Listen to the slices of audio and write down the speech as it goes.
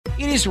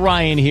It is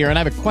Ryan here, and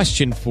I have a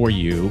question for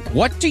you.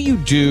 What do you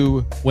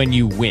do when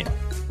you win?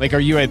 Like, are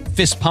you a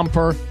fist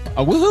pumper,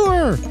 a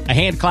woohooer, a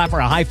hand clapper,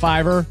 a high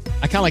fiver?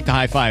 I kind of like the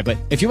high five, but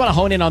if you want to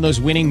hone in on those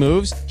winning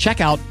moves,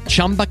 check out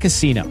Chumba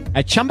Casino.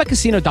 At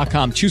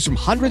ChumbaCasino.com, choose from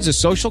hundreds of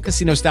social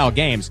casino-style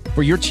games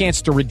for your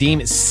chance to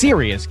redeem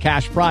serious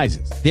cash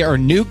prizes. There are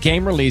new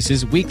game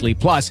releases weekly,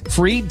 plus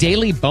free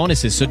daily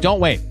bonuses. So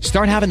don't wait.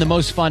 Start having the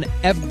most fun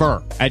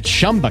ever at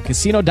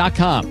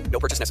ChumbaCasino.com. No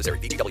purchase necessary.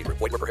 VGW Group.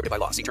 Void where prohibited by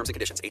law. See terms and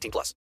conditions.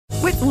 18+.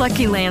 With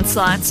Lucky Land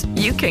Slots,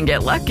 you can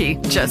get lucky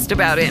just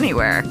about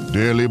anywhere.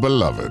 Dearly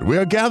beloved, we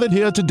are gathered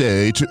here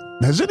today to...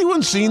 Has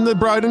anyone seen the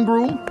bride and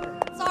groom?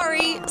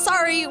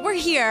 Sorry, we're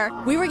here.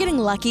 We were getting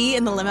lucky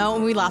in the limo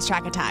and we lost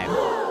track of time.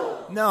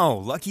 No,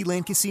 Lucky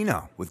Land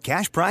Casino, with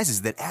cash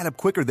prizes that add up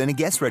quicker than a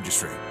guest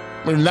registry.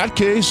 In that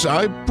case,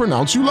 I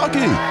pronounce you lucky.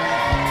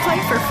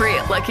 Play for free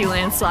at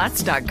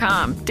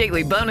LuckyLandSlots.com.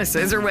 Daily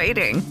bonuses are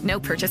waiting. No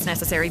purchase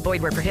necessary.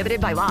 Void where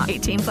prohibited by law.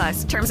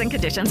 18+. Terms and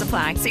conditions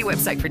apply. See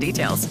website for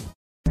details.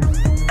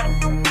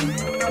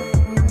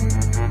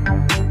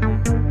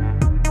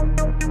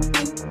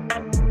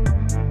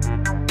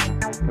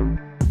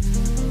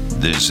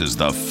 This is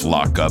the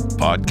Flock Up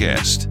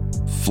Podcast.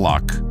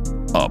 Flock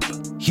Up.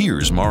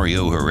 Here's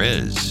Mario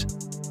Jerez.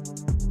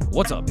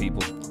 What's up,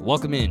 people?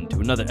 Welcome in to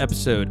another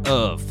episode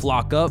of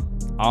Flock Up.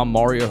 I'm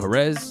Mario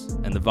Jerez,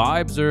 and the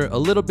vibes are a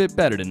little bit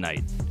better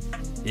tonight.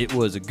 It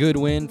was a good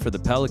win for the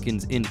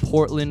Pelicans in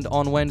Portland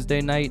on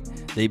Wednesday night.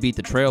 They beat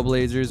the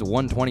Trailblazers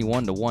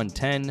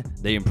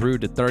 121-110. They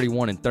improved to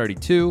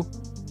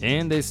 31-32,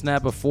 and they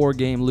snap a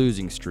 4-game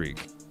losing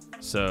streak.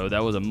 So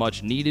that was a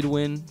much-needed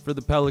win for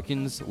the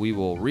Pelicans. We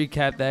will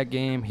recap that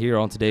game here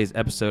on today's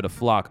episode of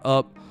Flock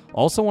Up.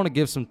 Also want to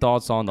give some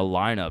thoughts on the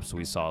lineups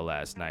we saw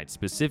last night,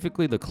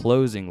 specifically the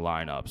closing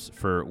lineups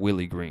for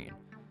Willie Green.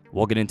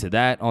 We'll get into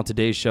that on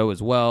today's show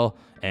as well,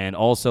 and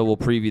also we'll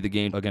preview the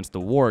game against the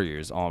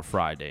Warriors on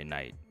Friday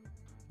night.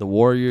 The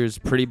Warriors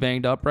pretty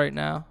banged up right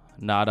now,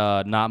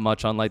 not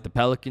much unlike the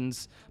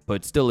Pelicans,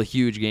 but still a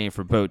huge game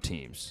for both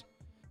teams.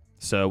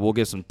 So we'll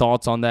give some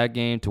thoughts on that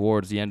game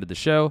towards the end of the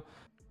show.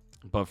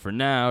 But for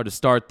now, to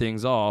start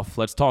things off,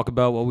 let's talk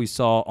about what we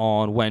saw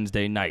on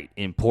Wednesday night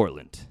in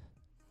Portland.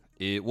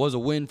 It was a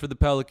win for the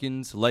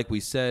Pelicans. Like we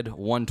said,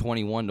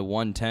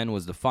 121-110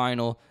 was the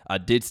final. I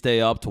did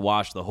stay up to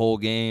watch the whole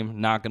game.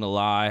 Not going to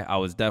lie, I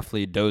was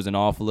definitely dozing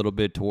off a little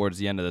bit towards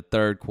the end of the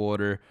third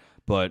quarter.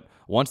 But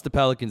once the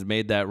Pelicans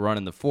made that run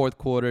in the fourth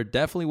quarter,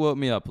 definitely woke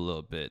me up a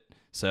little bit.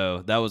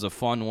 So that was a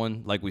fun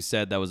one. Like we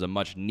said, that was a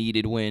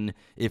much-needed win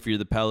if you're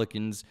the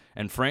Pelicans.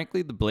 And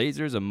frankly, the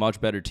Blazers are a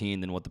much better team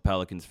than what the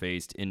Pelicans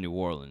faced in New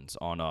Orleans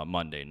on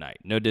Monday night.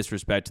 No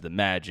disrespect to the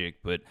Magic,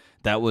 but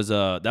that was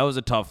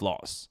a tough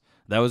loss.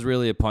 That was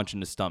really a punch in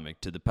the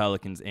stomach to the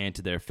Pelicans and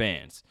to their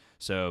fans.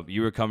 So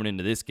you were coming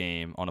into this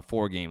game on a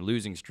 4-game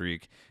losing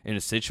streak in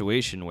a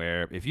situation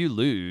where if you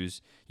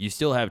lose, you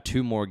still have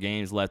 2 more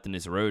games left in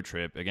this road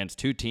trip against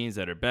 2 teams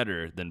that are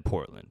better than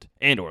Portland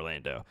and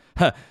Orlando.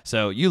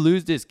 So you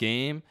lose this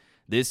game,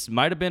 this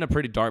might have been a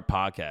pretty dark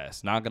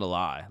podcast, not going to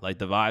lie. Like,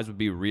 the vibes would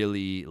be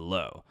really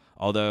low.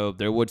 Although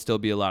there would still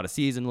be a lot of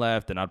season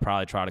left, and I'd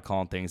probably try to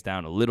calm things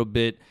down a little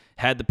bit.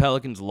 Had the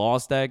Pelicans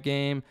lost that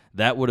game,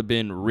 that would have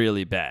been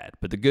really bad.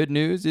 But the good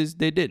news is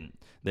they didn't.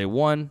 They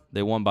won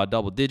by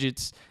double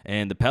digits,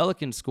 and the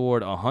Pelicans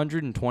scored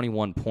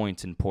 121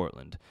 points in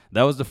Portland.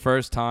 That was the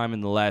first time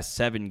in the last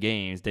 7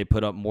 games they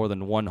put up more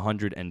than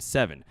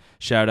 107.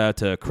 Shout out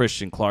to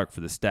Christian Clark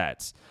for the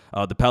stats.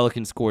 The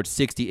Pelicans scored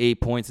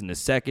 68 points in the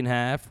second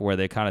half, where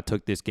they kind of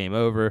took this game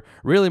over,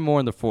 really more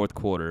in the fourth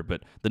quarter,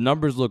 but the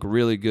numbers look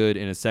really good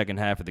in the second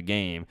half of the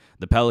game.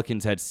 The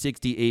Pelicans had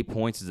 68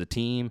 points as a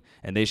team,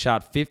 and they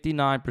shot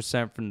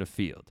 59% from the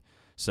field.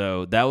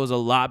 So that was a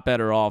lot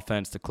better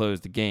offense to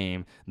close the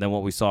game than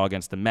what we saw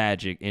against the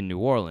Magic in New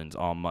Orleans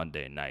on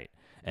Monday night.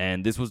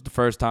 And this was the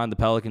first time the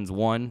Pelicans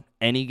won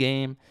any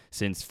game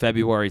since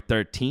February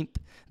 13th.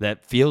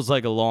 That feels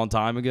like a long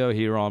time ago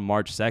here on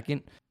March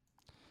 2nd.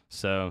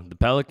 So the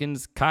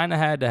Pelicans kind of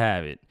had to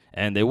have it.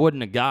 And they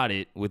wouldn't have got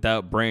it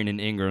without Brandon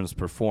Ingram's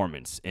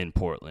performance in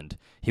Portland.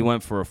 He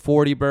went for a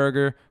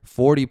 40-burger,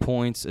 40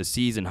 points, a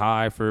season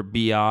high for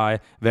BI.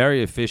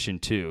 Very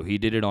efficient, too. He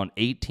did it on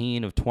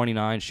 18 of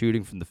 29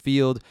 shooting from the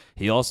field.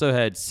 He also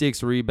had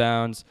 6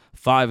 rebounds,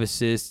 5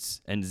 assists,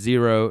 and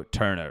 0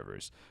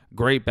 turnovers.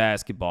 Great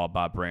basketball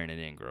by Brandon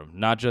Ingram.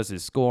 Not just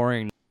his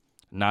scoring,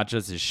 not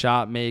just his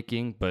shot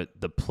making, but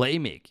the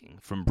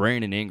playmaking from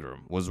Brandon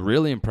Ingram was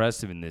really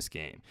impressive in this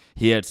game.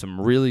 He had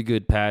some really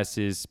good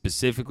passes,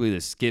 specifically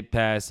the skip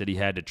pass that he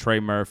had to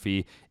Trey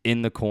Murphy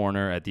in the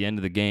corner at the end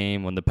of the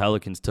game when the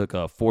Pelicans took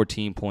a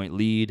 14-point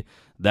lead.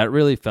 That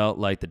really felt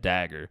like the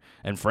dagger.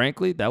 And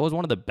frankly, that was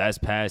one of the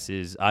best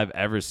passes I've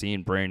ever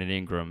seen Brandon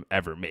Ingram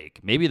ever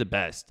make. Maybe the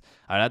best.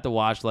 I'd have to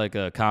watch like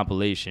a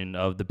compilation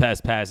of the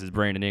best passes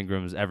Brandon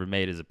Ingram's ever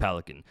made as a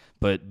Pelican.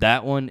 But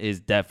that one is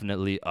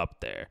definitely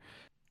up there.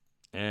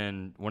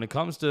 And when it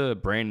comes to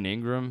Brandon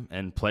Ingram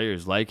and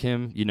players like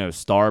him,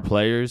 star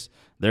players,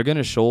 they're going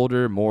to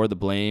shoulder more of the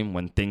blame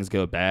when things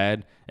go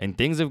bad. And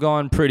things have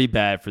gone pretty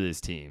bad for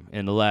this team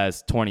in the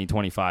last 20,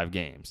 25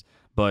 games.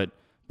 But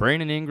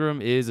Brandon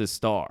Ingram is a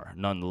star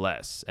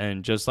nonetheless.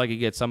 And just like he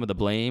gets some of the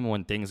blame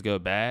when things go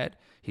bad,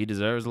 he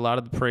deserves a lot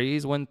of the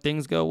praise when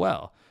things go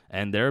well.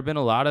 And there have been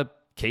a lot of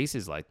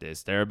cases like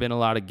this. There have been a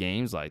lot of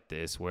games like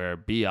this where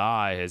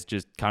BI has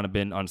just kind of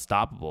been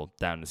unstoppable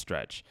down the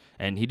stretch.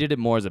 And he did it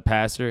more as a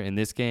passer in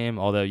this game,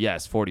 although,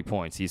 yes, 40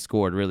 points. He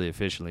scored really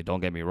efficiently, don't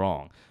get me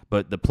wrong.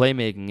 But the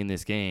playmaking in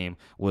this game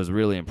was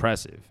really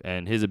impressive.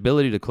 And his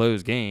ability to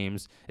close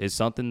games is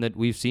something that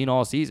we've seen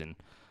all season.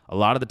 A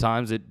lot of the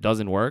times it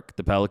doesn't work.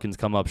 The Pelicans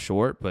come up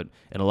short, but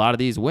in a lot of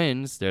these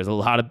wins, there's a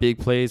lot of big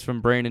plays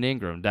from Brandon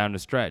Ingram down the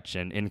stretch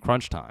and in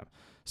crunch time.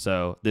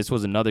 So this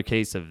was another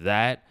case of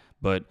that.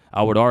 But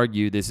I would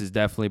argue this is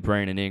definitely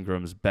Brandon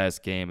Ingram's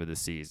best game of the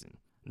season.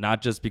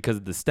 Not just because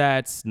of the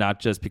stats, not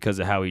just because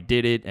of how he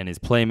did it and his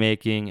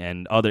playmaking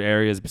and other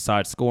areas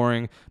besides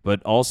scoring,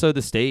 but also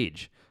the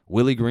stage.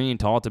 Willie Green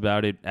talked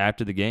about it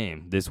after the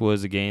game. This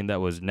was a game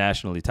that was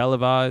nationally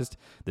televised.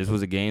 This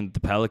was a game that the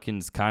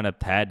Pelicans kind of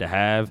had to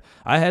have.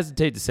 I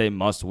hesitate to say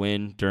must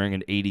win during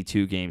an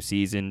 82-game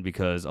season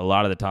because a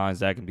lot of the times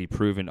that can be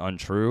proven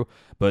untrue.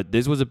 But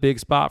this was a big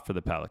spot for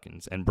the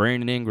Pelicans, and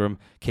Brandon Ingram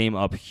came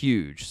up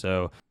huge.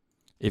 So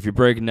if you're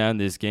breaking down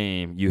this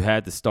game, you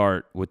had to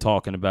start with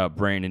talking about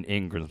Brandon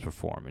Ingram's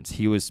performance.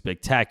 He was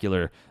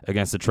spectacular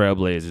against the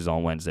Trailblazers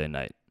on Wednesday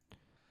night.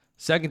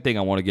 Second thing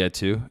I want to get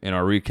to in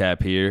our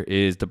recap here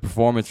is the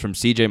performance from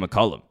CJ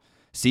McCollum.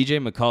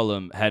 CJ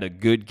McCollum had a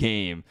good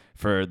game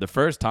for the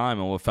first time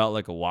in what felt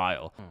like a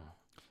while.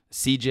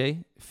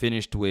 CJ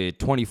finished with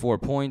 24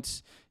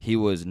 points. He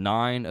was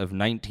 9 of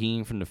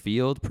 19 from the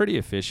field, pretty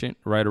efficient,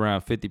 right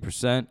around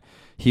 50%.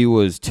 He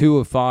was 2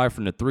 of 5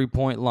 from the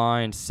three-point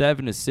line,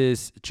 7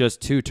 assists,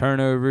 just 2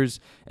 turnovers,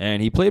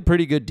 and he played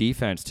pretty good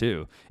defense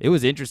too. It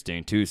was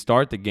interesting to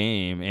start the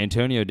game.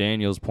 Antonio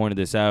Daniels pointed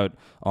this out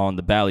on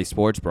the Bally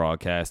Sports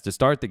broadcast. To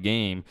start the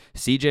game,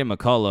 CJ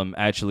McCollum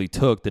actually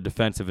took the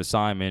defensive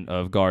assignment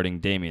of guarding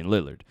Damian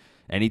Lillard,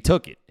 and he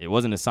took it. It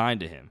wasn't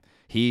assigned to him.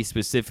 He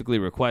specifically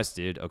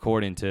requested,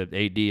 according to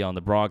AD on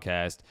the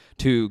broadcast,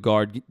 to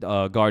guard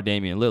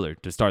Damian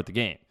Lillard to start the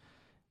game,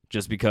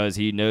 just because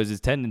he knows his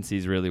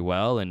tendencies really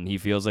well and he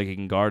feels like he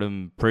can guard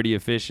him pretty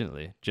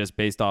efficiently just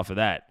based off of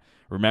that.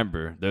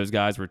 Remember, those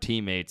guys were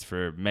teammates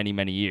for many,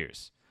 many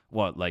years.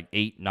 Like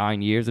 8,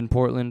 9 years in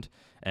Portland?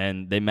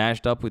 And they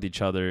matched up with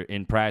each other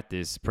in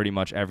practice pretty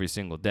much every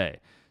single day.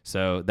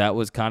 So that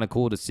was kind of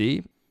cool to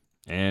see.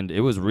 And it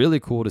was really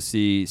cool to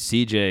see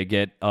CJ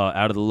get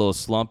out of the little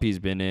slump he's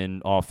been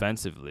in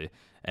offensively.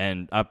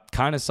 And I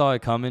kind of saw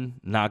it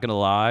coming, not going to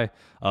lie.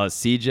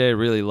 CJ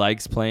really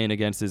likes playing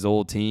against his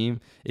old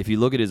team. If you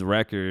look at his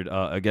record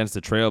against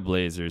the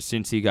Trailblazers,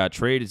 since he got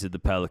traded to the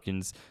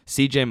Pelicans,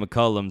 CJ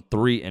McCollum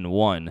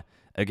 3-1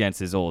 against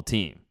his old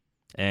team.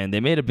 And they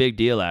made a big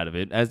deal out of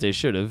it, as they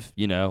should have.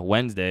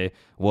 Wednesday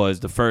was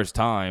the first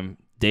time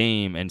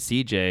Dame and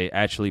CJ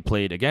actually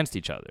played against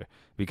each other,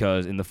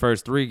 because in the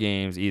first 3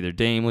 games, either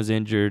Dame was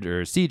injured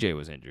or CJ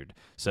was injured.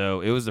 So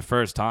it was the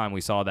first time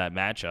we saw that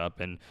matchup,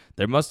 and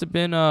there must have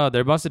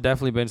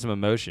definitely been some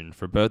emotion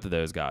for both of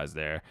those guys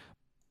there.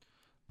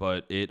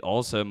 But it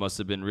also must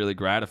have been really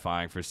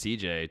gratifying for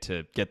CJ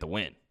to get the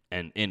win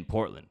and in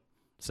Portland.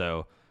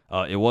 So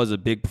it was a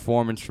big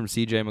performance from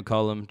CJ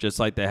McCollum, just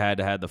like they had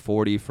to have the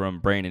 40 from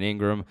Brandon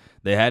Ingram.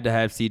 They had to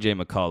have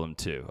CJ McCollum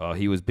too.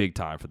 He was big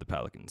time for the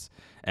Pelicans.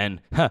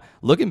 And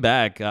looking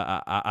back,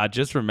 I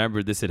just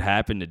remembered this had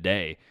happened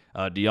today.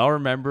 Do y'all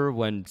remember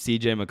when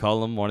CJ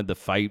McCollum wanted to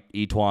fight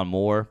E'Twaun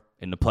Moore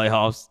in the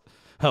playoffs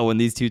when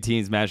these two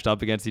teams matched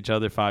up against each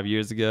other 5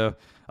 years ago?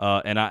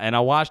 And I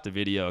watched the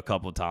video a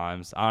couple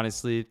times.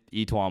 Honestly,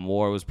 E'Twaun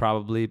Moore was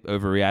probably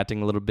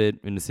overreacting a little bit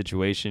in the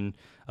situation.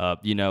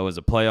 It was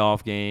a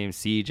playoff game.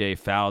 CJ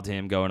fouled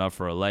him going up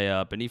for a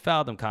layup, and he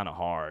fouled him kind of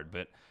hard.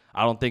 But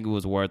I don't think it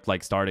was worth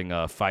starting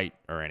a fight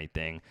or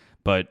anything.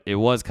 But it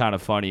was kind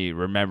of funny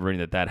remembering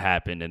that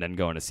happened and then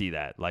going to see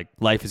that.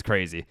 Life is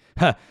crazy.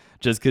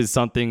 Just because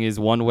something is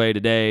one way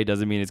today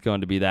doesn't mean it's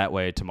going to be that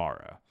way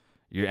tomorrow.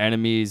 Your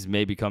enemies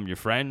may become your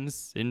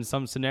friends in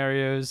some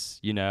scenarios.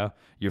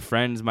 Your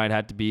friends might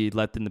have to be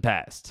left in the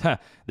past.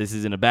 This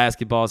is in a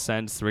basketball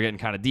sense. We're getting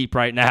kind of deep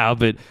right now,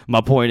 but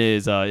my point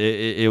is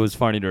it was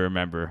funny to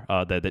remember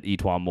that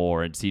E'Twaun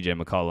Moore and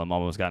CJ McCollum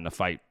almost got in a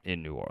fight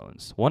in New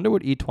Orleans. Wonder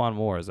what E'Twaun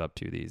Moore is up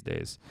to these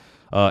days.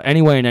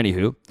 Anyway and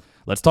anywho,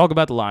 let's talk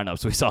about the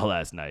lineups we saw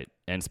last night,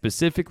 and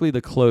specifically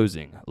the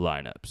closing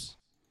lineups.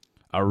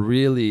 I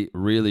really,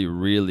 really,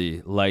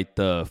 really liked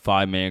the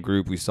 5-man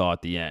group we saw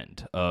at the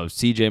end of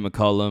CJ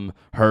McCollum,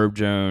 Herb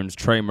Jones,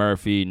 Trey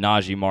Murphy,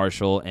 Najee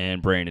Marshall,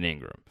 and Brandon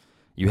Ingram.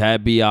 You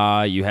had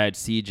B.I., you had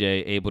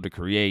CJ able to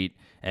create,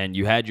 and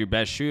you had your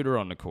best shooter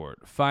on the court.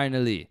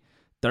 Finally,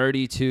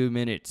 32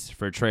 minutes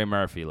for Trey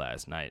Murphy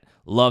last night.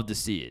 Love to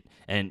see it.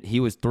 And he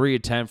was 3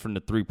 of 10 from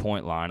the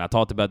three-point line. I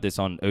talked about this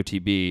on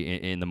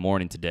OTB in the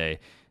morning today.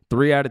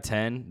 3 out of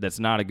 10, that's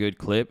not a good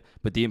clip.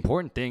 But the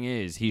important thing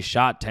is he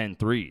shot 10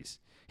 threes.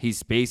 He's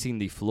spacing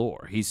the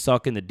floor. He's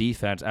sucking the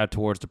defense out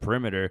towards the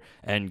perimeter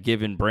and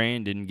giving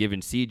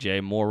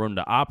CJ more room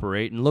to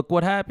operate. And look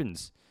what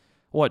happens.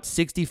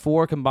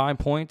 64 combined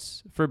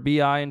points for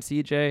BI and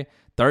CJ?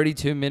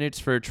 32 minutes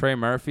for Trey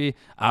Murphy.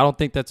 I don't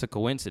think that's a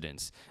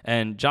coincidence.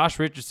 And Josh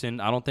Richardson,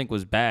 I don't think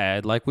was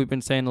bad. Like we've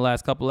been saying the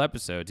last couple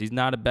episodes, he's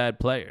not a bad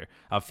player.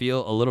 I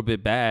feel a little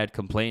bit bad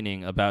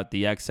complaining about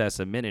the excess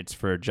of minutes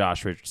for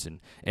Josh Richardson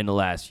in the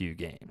last few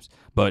games.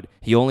 But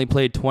he only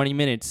played 20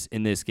 minutes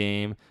in this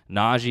game.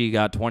 Najee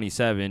got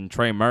 27.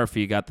 Trey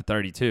Murphy got the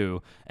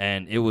 32.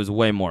 And it was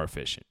way more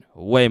efficient.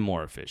 Way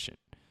more efficient.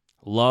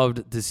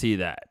 Loved to see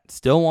that.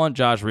 Still want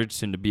Josh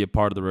Richardson to be a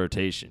part of the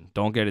rotation.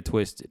 Don't get it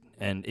twisted.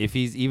 And if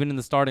he's even in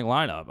the starting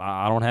lineup,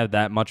 I don't have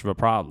that much of a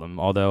problem,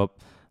 although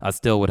I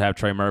still would have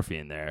Trey Murphy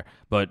in there.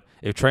 But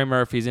if Trey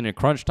Murphy's in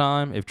crunch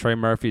time, if Trey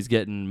Murphy's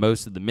getting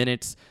most of the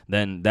minutes,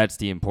 then that's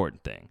the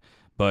important thing.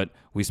 But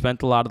we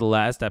spent a lot of the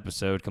last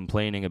episode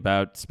complaining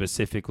about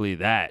specifically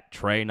that,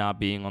 Trey not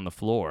being on the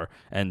floor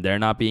and there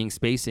not being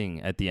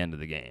spacing at the end of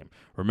the game.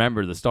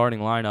 Remember, the starting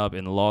lineup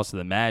in the loss of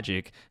the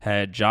Magic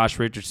had Josh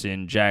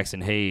Richardson,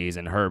 Jackson Hayes,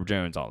 and Herb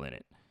Jones all in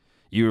it.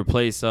 You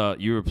replace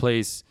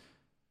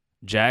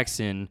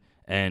Jackson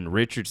and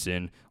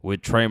Richardson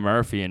with Trey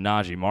Murphy and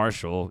Najee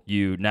Marshall.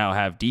 You now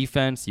have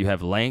defense, you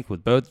have length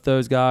with both of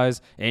those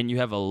guys, and you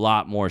have a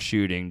lot more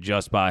shooting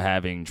just by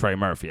having Trey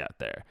Murphy out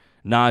there.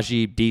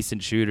 Najee,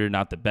 decent shooter,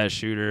 not the best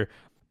shooter,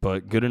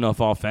 but good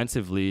enough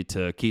offensively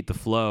to keep the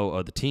flow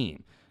of the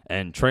team.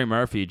 And Trey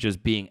Murphy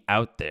just being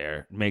out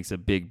there makes a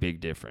big,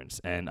 big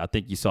difference. And I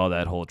think you saw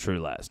that hold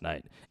true last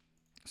night.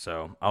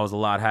 So I was a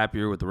lot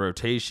happier with the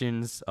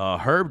rotations.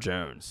 Herb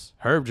Jones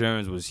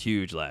was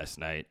huge last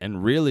night.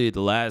 And really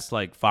the last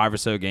 5 or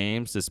so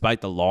games,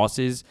 despite the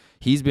losses,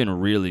 he's been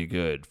really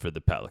good for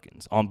the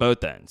Pelicans on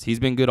both ends. He's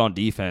been good on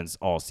defense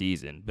all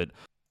season, but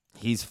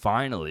he's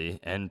finally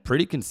and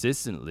pretty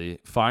consistently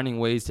finding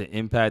ways to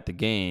impact the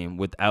game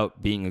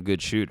without being a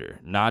good shooter,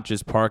 not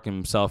just parking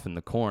himself in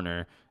the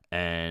corner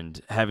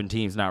and having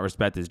teams not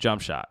respect his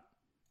jump shot.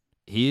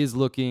 He is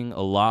looking a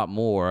lot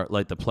more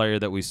like the player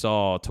that we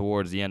saw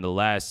towards the end of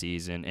last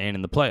season and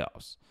in the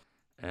playoffs.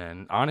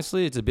 And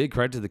honestly, it's a big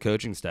credit to the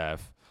coaching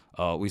staff.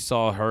 We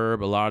saw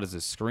Herb a lot as a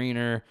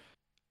screener.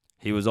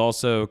 He was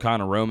also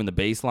kind of roaming the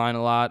baseline a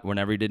lot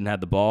whenever he didn't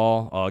have the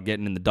ball,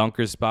 getting in the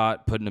dunker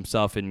spot, putting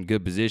himself in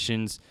good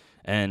positions.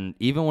 And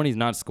even when he's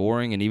not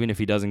scoring, and even if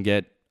he doesn't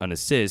get an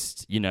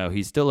assist,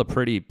 he's still a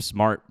pretty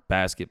smart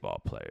basketball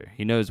player.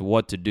 He knows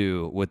what to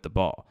do with the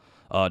ball.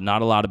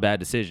 Not a lot of bad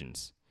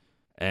decisions.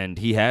 And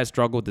he has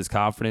struggled with his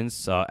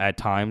confidence at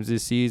times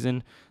this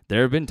season.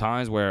 There have been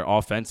times where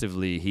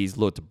offensively he's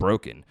looked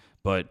broken.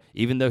 But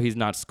even though he's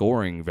not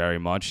scoring very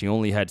much, he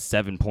only had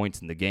 7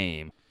 points in the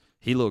game.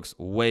 He looks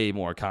way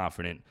more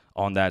confident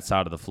on that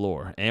side of the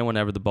floor and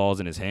whenever the ball's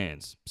in his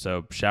hands.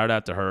 So shout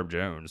out to Herb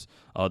Jones.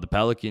 The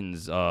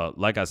Pelicans,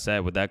 like I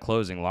said, with that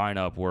closing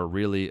lineup, were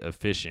really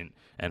efficient.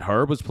 And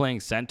Herb was playing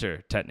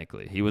center,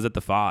 technically. He was at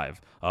the 5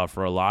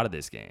 for a lot of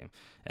this game.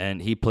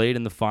 And he played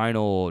in the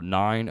final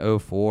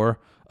 9:04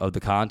 of the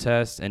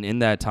contest. And in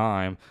that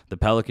time, the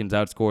Pelicans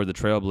outscored the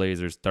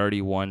Trailblazers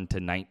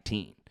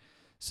 31-19.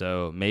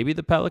 So maybe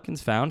the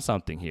Pelicans found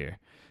something here.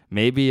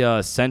 Maybe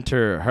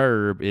center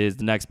Herb is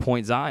the next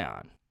Point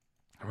Zion,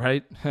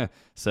 right?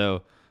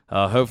 So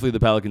hopefully the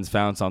Pelicans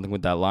found something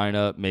with that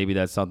lineup. Maybe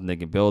that's something they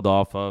can build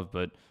off of.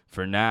 But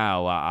for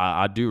now,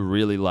 I do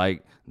really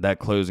like that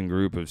closing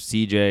group of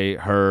CJ,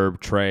 Herb,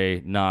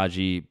 Trey,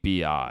 Najee,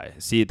 BI.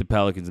 See if the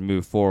Pelicans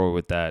move forward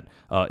with that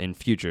in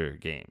future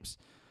games.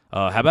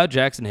 How about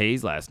Jackson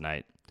Hayes last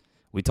night?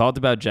 We talked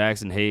about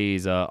Jackson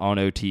Hayes on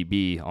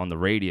OTB on the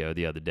radio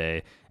the other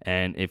day,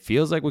 and it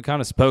feels like we kind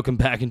of spoke him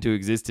back into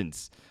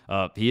existence.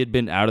 He had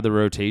been out of the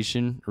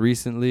rotation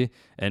recently,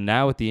 and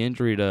now with the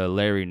injury to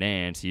Larry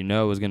Nance, it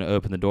was going to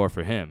open the door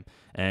for him.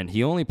 And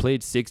he only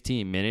played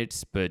 16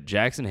 minutes, but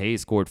Jackson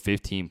Hayes scored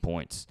 15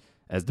 points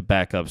as the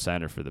backup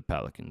center for the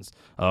Pelicans.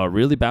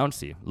 Really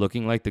bouncy,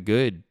 looking like the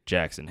good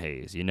Jackson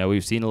Hayes.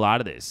 We've seen a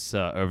lot of this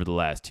over the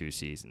last 2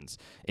 seasons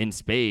in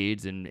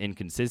spades and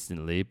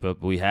inconsistently,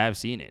 but we have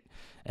seen it.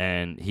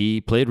 And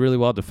he played really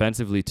well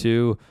defensively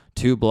too.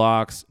 2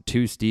 blocks,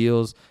 2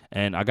 steals,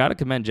 and I got to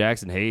commend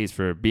Jackson Hayes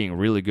for being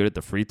really good at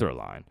the free throw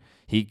line.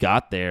 He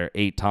got there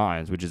 8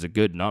 times, which is a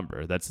good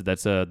number. That's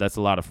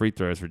a lot of free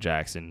throws for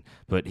Jackson,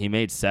 but he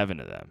made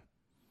 7 of them.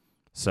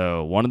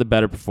 So one of the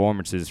better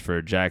performances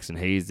for Jackson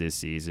Hayes this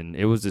season.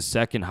 It was the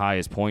second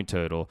highest point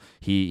total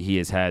he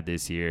has had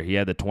this year. He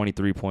had the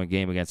 23-point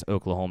game against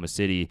Oklahoma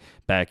City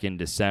back in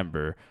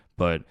December,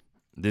 but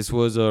this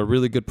was a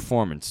really good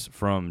performance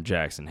from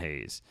Jackson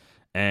Hayes.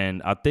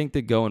 And I think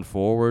that going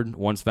forward,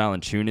 once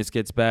Valanciunas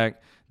gets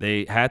back,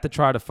 they had to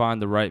try to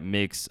find the right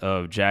mix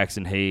of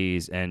Jackson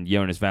Hayes and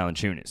Jonas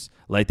Valanciunas,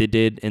 like they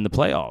did in the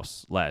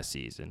playoffs last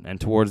season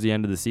and towards the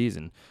end of the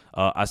season.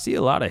 I see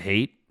a lot of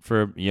hate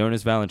for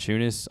Jonas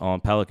Valanciunas on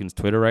Pelicans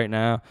Twitter right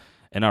now,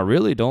 and I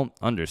really don't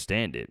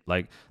understand it.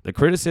 Like, the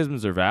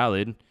criticisms are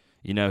valid.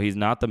 You know, he's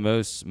not the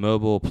most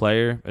mobile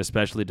player,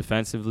 especially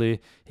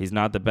defensively. He's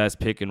not the best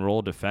pick and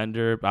roll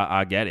defender.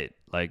 I get it.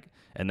 Like,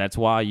 and that's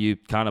why you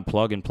kind of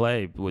plug and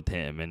play with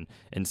him. And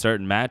in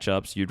certain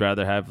matchups, you'd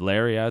rather have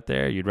Larry out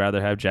there. You'd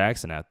rather have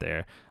Jackson out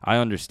there. I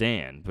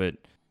understand, but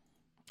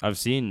I've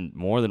seen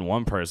more than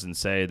one person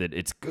say that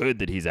it's good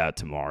that he's out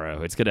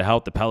tomorrow. It's going to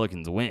help the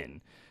Pelicans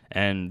win.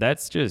 And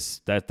that's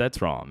just,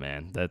 that's wrong,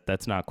 man.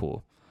 That's not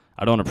cool.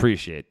 I don't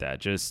appreciate that.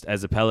 Just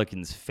as a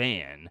Pelicans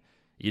fan,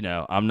 you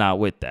know, I'm not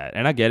with that.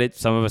 And I get it.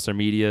 Some of us are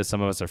media.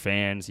 Some of us are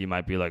fans. You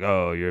might be like,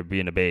 oh, you're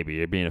being a baby.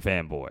 You're being a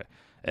fanboy.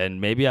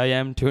 And maybe I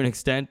am to an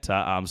extent.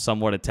 I'm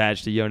somewhat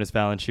attached to Jonas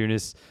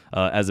Valanciunas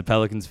as a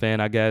Pelicans fan,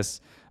 I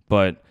guess.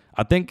 But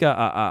I think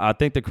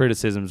the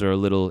criticisms are a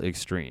little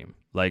extreme.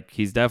 Like,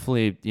 he's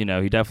definitely, you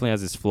know, he definitely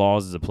has his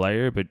flaws as a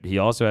player, but he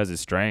also has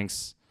his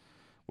strengths.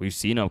 We've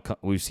seen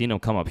him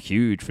come up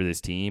huge for this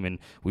team, and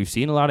we've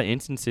seen a lot of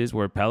instances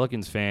where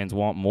Pelicans fans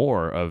want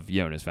more of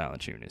Jonas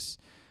Valanciunas.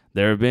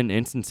 There have been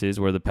instances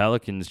where the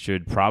Pelicans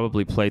should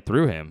probably play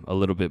through him a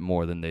little bit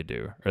more than they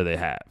do, or they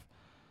have.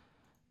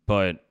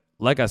 But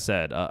like I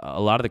said, a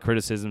lot of the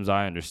criticisms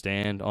I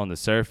understand on the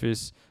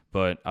surface,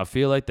 but I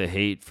feel like the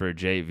hate for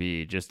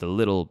JV just a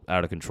little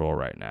out of control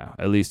right now,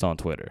 at least on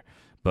Twitter.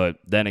 But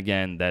then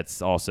again,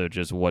 that's also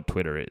just what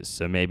Twitter is.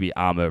 So maybe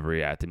I'm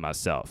overreacting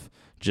myself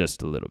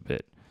just a little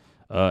bit.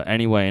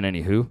 Anyway, and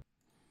anywho,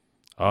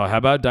 how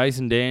about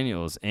Dyson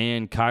Daniels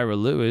and Kira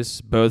Lewis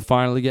both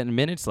finally getting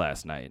minutes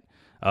last night?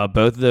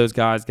 Both of those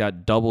guys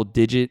got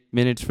double-digit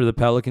minutes for the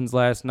Pelicans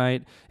last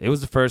night. It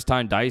was the first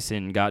time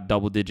Dyson got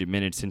double-digit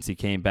minutes since he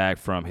came back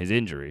from his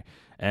injury.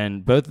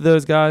 And both of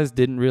those guys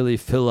didn't really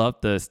fill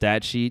up the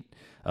stat sheet.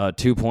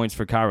 2 points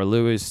for Kira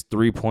Lewis,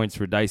 3 points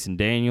for Dyson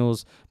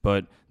Daniels.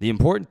 But the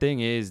important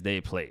thing is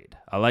they played.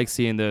 I like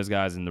seeing those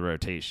guys in the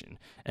rotation.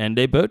 And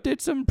they both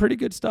did some pretty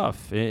good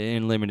stuff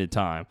in limited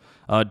time.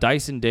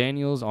 Dyson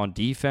Daniels on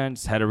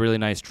defense had a really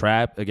nice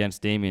trap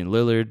against Damian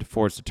Lillard,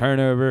 forced a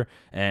turnover.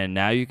 And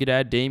now you could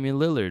add Damian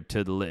Lillard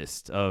to the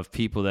list of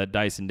people that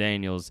Dyson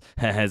Daniels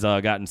has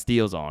gotten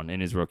steals on in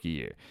his rookie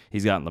year.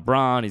 He's gotten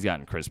LeBron, he's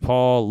gotten Chris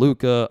Paul,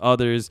 Luka,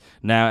 others.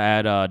 Now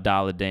add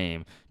Dollar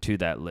Dame to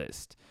that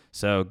list.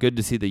 So good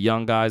to see the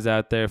young guys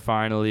out there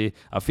finally.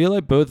 I feel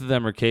like both of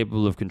them are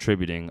capable of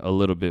contributing a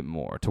little bit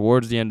more.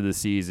 Towards the end of the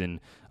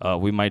season,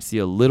 we might see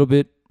a little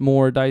bit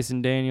more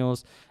Dyson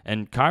Daniels.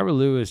 And Kira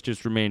Lewis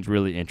just remains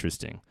really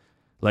interesting.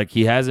 Like,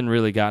 he hasn't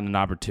really gotten an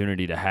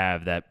opportunity to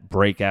have that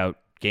breakout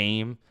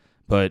game,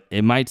 but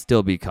it might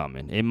still be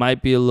coming. It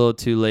might be a little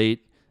too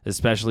late,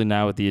 especially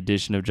now with the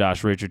addition of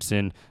Josh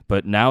Richardson.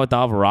 But now with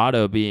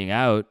Alvarado being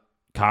out,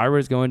 Kira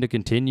is going to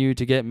continue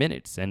to get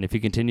minutes, and if he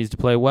continues to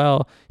play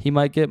well, he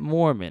might get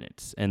more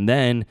minutes, and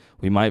then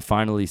we might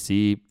finally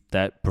see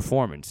that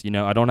performance. You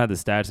know, I don't have the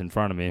stats in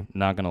front of me,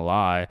 not going to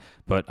lie,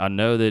 but I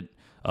know that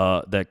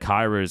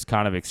Kyra's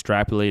kind of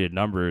extrapolated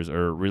numbers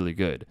are really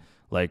good.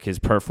 Like, his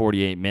per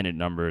 48-minute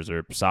numbers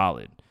are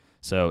solid.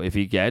 So if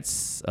he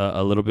gets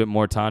a little bit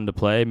more time to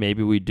play,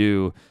 maybe we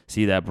do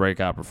see that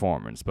breakout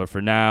performance. But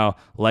for now,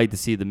 I'd like to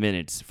see the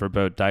minutes for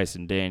both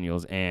Dyson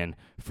Daniels and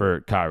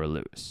for Kira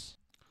Lewis.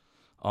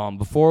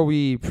 Before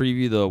we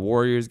preview the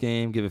Warriors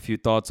game, give a few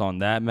thoughts on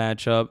that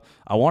matchup,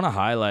 I want to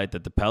highlight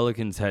that the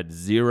Pelicans had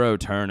 0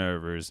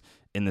 turnovers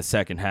in the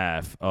second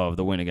half of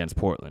the win against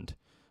Portland.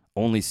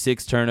 Only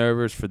 6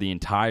 turnovers for the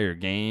entire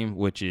game,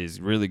 which is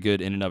really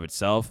good in and of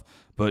itself.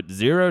 But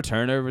 0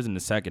 turnovers in the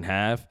second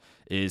half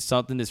is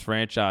something this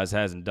franchise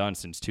hasn't done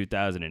since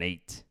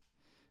 2008.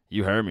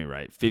 You heard me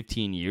right,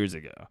 15 years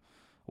ago,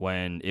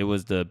 when it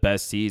was the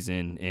best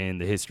season in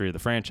the history of the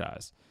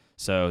franchise.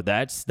 So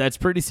that's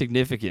pretty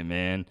significant,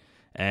 man.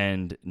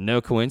 And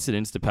no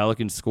coincidence, the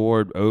Pelicans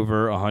scored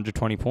over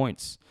 120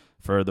 points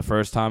for the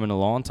first time in a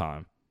long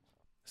time.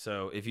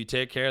 So if you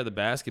take care of the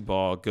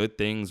basketball, good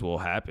things will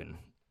happen.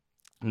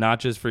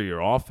 Not just for your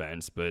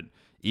offense, but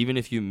even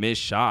if you miss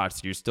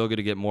shots, you're still going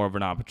to get more of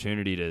an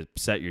opportunity to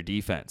set your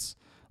defense.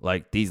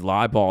 Like, these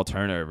live ball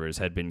turnovers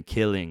had been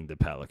killing the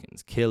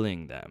Pelicans,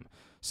 killing them.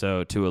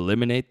 So to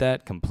eliminate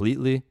that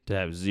completely, to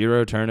have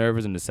 0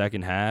 turnovers in the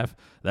second half,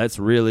 that's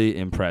really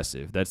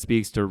impressive. That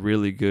speaks to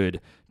really good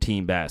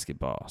team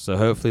basketball. So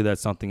hopefully that's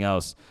something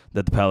else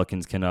that the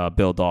Pelicans can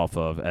build off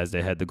of as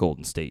they head to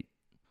Golden State.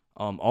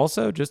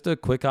 Also, just a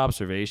quick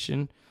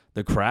observation.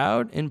 The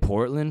crowd in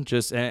Portland,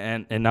 just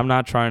and I'm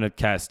not trying to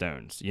cast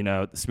stones. You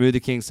know, the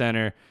Smoothie King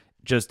Center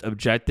just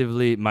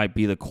objectively might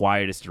be the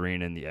quietest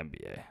arena in the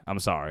NBA. I'm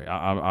sorry.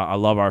 I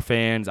love our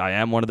fans. I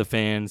am one of the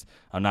fans.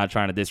 I'm not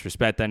trying to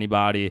disrespect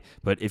anybody,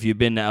 but if you've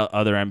been to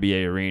other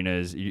NBA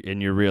arenas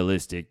and you're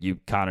realistic, you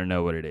kind of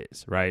know what it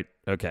is, right?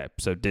 Okay,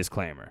 so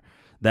disclaimer.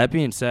 That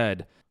being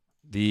said,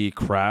 the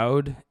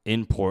crowd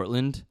in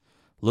Portland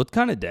looked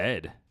kind of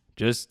dead.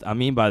 Just, I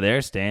mean, by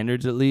their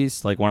standards at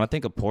least. Like, when I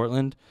think of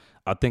Portland,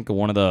 I think of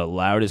one of the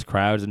loudest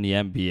crowds in the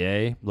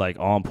NBA, like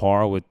on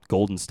par with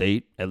Golden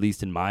State, at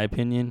least in my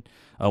opinion.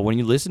 When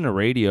you listen to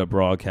radio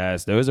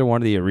broadcasts, those are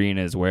one of the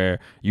arenas where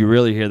you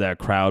really hear that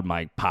crowd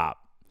mic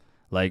pop.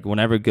 Like,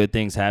 whenever good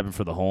things happen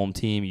for the home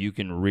team, you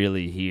can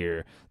really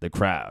hear the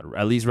crowd,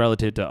 at least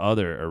relative to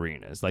other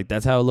arenas. Like,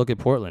 that's how I look at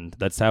Portland.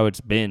 That's how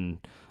it's been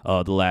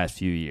the last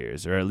few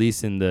years, or at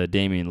least in the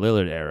Damian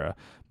Lillard era.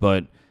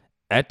 But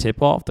at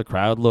tip-off, the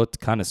crowd looked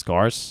kind of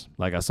scarce.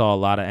 Like, I saw a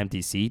lot of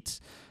empty seats.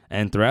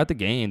 And throughout the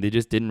game, they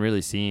just didn't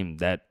really seem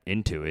that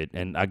into it.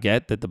 And I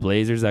get that the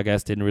Blazers, I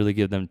guess, didn't really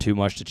give them too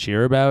much to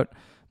cheer about.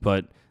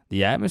 But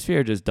the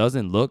atmosphere just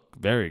doesn't look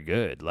very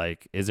good.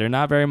 Like, is there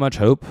not very much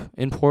hope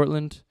in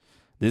Portland?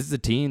 This is a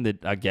team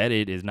that, I get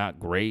it, is not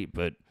great,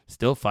 but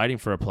still fighting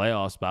for a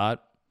playoff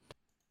spot.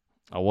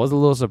 I was a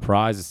little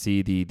surprised to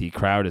see the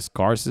crowd as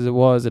scarce as it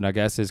was, and I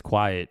guess as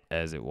quiet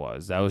as it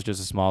was. That was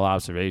just a small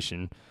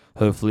observation.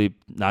 Hopefully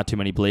not too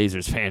many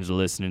Blazers fans are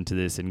listening to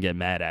this and get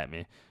mad at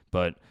me.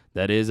 But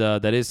that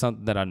is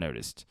something that I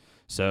noticed.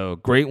 So,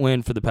 great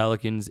win for the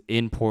Pelicans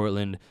in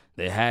Portland.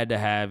 They had to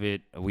have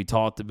it. We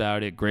talked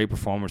about it. Great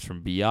performance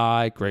from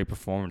B.I., great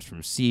performance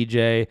from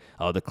CJ.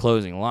 The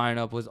closing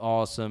lineup was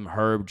awesome.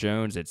 Herb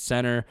Jones at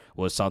center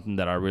was something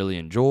that I really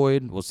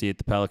enjoyed. We'll see if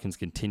the Pelicans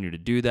continue to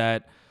do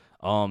that.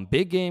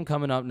 Big game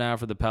coming up now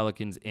for the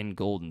Pelicans in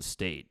Golden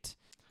State.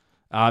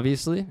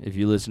 Obviously, if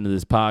you listen to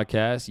this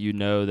podcast, you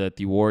know that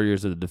the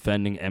Warriors are the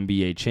defending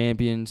NBA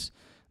champions.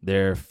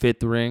 Their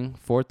fourth ring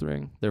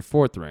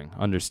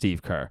under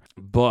Steve Kerr.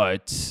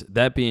 But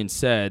that being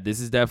said, this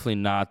is definitely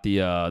not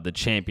the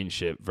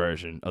championship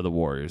version of the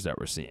Warriors that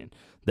we're seeing.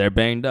 They're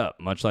banged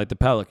up, much like the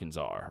Pelicans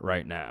are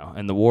right now.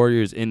 And the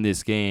Warriors in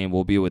this game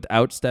will be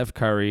without Steph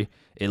Curry.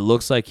 It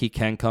looks like he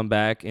can come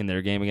back in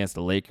their game against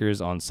the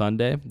Lakers on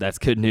Sunday. That's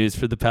good news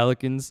for the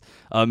Pelicans.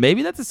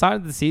 Maybe that's a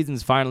sign that the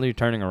season's finally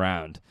turning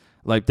around.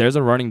 Like, there's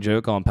a running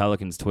joke on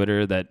Pelicans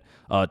Twitter that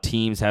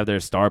teams have their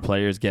star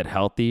players get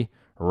healthy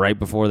right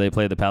before they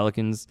play the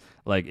Pelicans.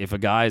 Like, if a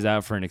guy's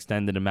out for an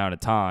extended amount of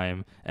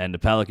time and the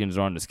Pelicans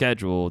are on the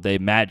schedule, they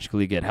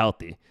magically get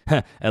healthy,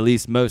 at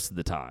least most of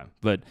the time.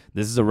 But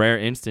this is a rare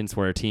instance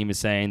where a team is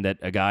saying that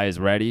a guy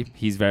is ready,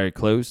 he's very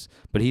close,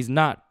 but he's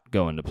not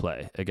going to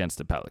play against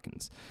the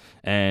Pelicans.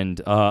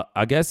 And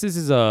I guess this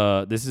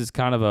is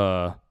kind of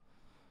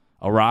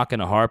a rock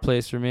and a hard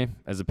place for me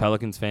as a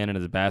Pelicans fan and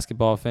as a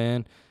basketball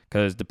fan.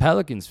 Because the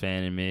Pelicans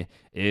fan in me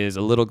is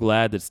a little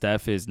glad that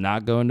Steph is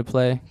not going to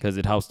play because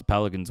it helps the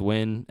Pelicans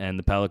win, and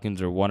the Pelicans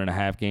are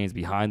 1.5 games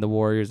behind the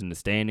Warriors in the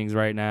standings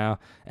right now,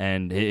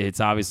 and it's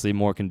obviously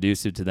more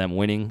conducive to them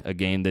winning a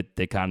game that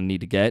they kind of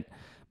need to get.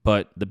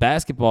 But the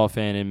basketball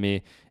fan in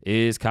me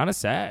is kind of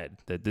sad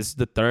that this is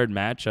the third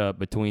matchup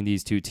between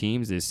these two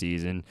teams this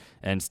season,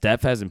 and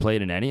Steph hasn't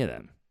played in any of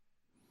them.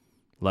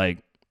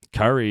 Like,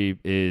 Curry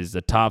is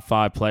a top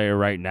 5 player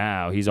right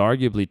now. He's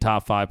arguably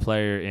top 5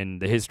 player in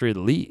the history of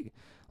the league.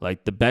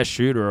 Like, the best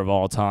shooter of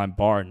all time,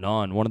 bar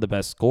none. One of the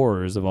best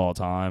scorers of all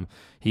time.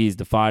 He's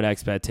defied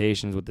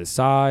expectations with his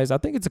size. I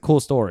think it's a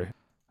cool story.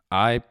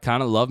 I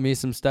kind of love me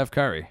some Steph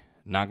Curry,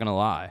 not going to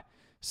lie.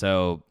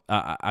 So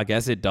I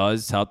guess it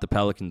does help the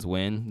Pelicans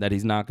win that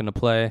he's not going to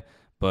play,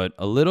 but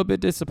a little bit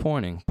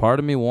disappointing. Part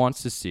of me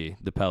wants to see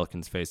the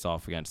Pelicans face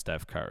off against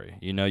Steph Curry.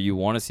 You know, you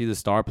want to see the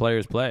star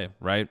players play,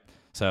 right?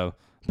 So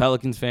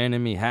Pelicans fan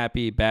in me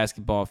happy,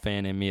 basketball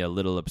fan in me a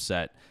little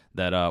upset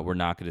that we're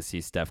not going to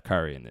see Steph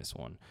Curry in this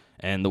one.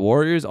 And the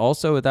Warriors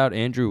also without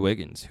Andrew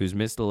Wiggins, who's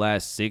missed the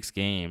last 6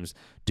 games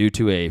due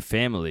to a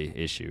family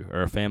issue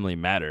or a family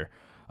matter.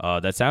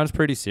 That sounds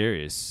pretty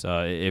serious.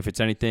 If it's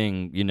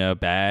anything,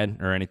 bad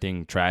or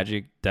anything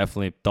tragic,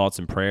 definitely thoughts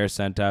and prayers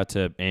sent out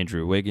to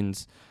Andrew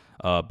Wiggins.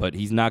 But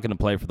he's not going to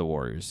play for the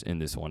Warriors in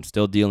this one.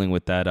 Still dealing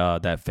with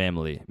that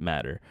family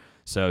matter.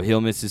 So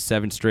he'll miss his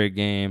 7th straight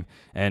game.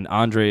 And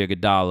Andre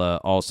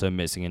Iguodala also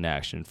missing in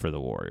action for the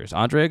Warriors.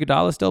 Andre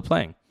Iguodala is still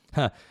playing.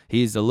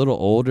 He's a little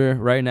older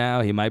right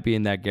now. He might be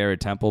in that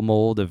Garrett Temple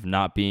mold of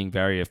not being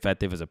very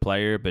effective as a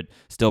player, but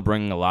still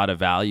bringing a lot of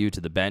value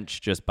to the bench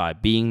just by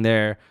being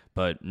there.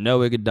 But no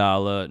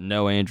Iguodala,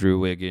 no Andrew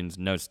Wiggins,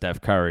 no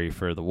Steph Curry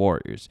for the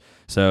Warriors.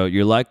 So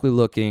you're likely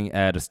looking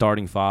at a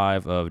starting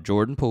 5 of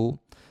Jordan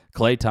Poole,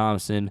 Klay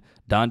Thompson,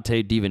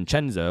 Dante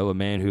DiVincenzo, a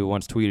man who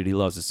once tweeted he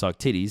loves to suck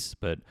titties,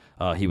 but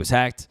he was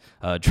hacked,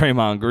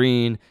 Draymond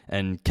Green,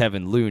 and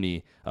Kevin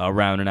Looney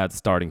rounding out the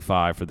starting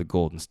 5 for the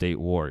Golden State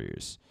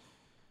Warriors.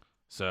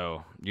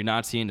 So you're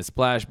not seeing the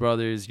Splash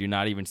Brothers. You're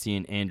not even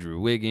seeing Andrew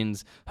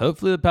Wiggins.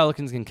 Hopefully the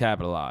Pelicans can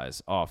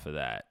capitalize off of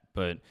that.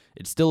 But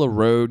it's still a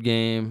road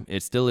game.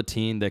 It's still a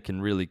team that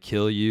can really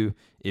kill you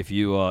if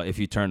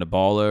you turn the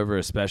ball over,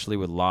 especially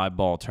with live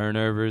ball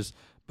turnovers.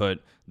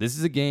 But this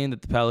is a game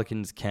that the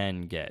Pelicans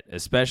can get,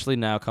 especially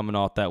now coming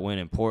off that win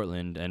in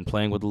Portland and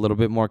playing with a little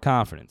bit more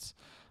confidence.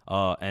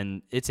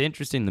 And it's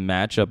interesting, the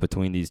matchup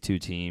between these two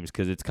teams,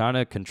 because it's kind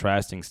of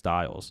contrasting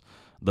styles.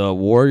 The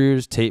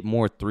Warriors take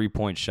more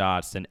three-point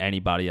shots than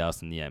anybody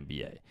else in the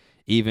NBA,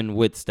 even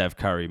with Steph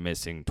Curry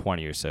missing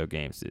 20 or so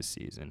games this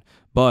season.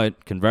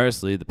 But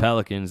conversely, the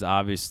Pelicans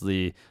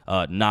obviously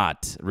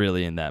not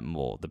really in that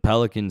mold. The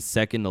Pelicans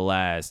second to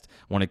last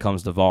when it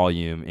comes to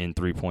volume in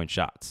three-point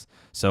shots.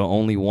 So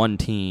only one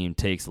team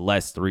takes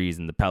less threes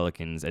than the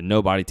Pelicans, and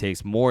nobody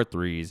takes more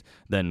threes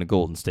than the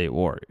Golden State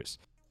Warriors.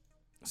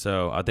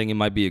 So I think it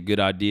might be a good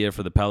idea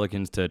for the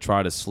Pelicans to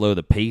try to slow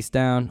the pace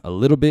down a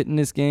little bit in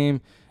this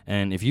game.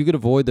 And if you could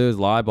avoid those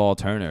live ball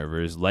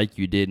turnovers like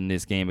you did in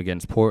this game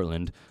against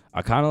Portland,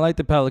 I kind of like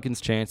the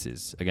Pelicans'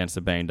 chances against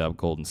the banged-up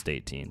Golden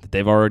State team that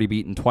they've already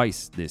beaten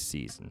twice this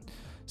season.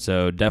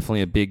 So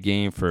definitely a big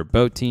game for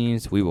both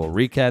teams. We will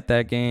recap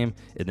that game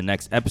in the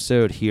next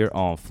episode here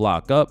on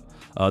Flock Up.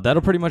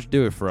 That'll pretty much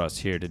do it for us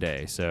here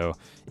today. So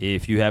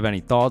if you have any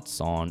thoughts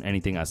on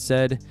anything I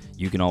said,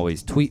 you can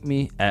always tweet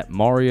me at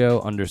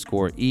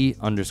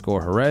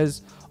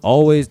Mario_E_Jerez,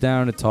 always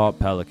down to talk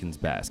Pelicans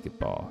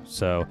basketball.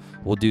 So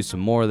we'll do some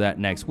more of that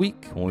next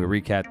week when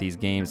we recap these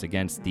games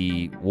against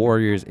the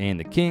Warriors and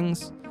the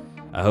Kings.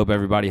 I hope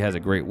everybody has a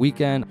great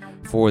weekend.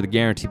 For the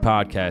Guarantee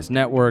Podcast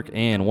Network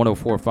and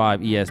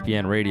 104.5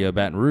 ESPN Radio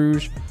Baton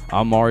Rouge,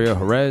 I'm Mario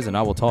Jerez, and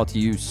I will talk to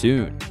you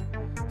soon.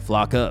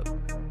 Flock up.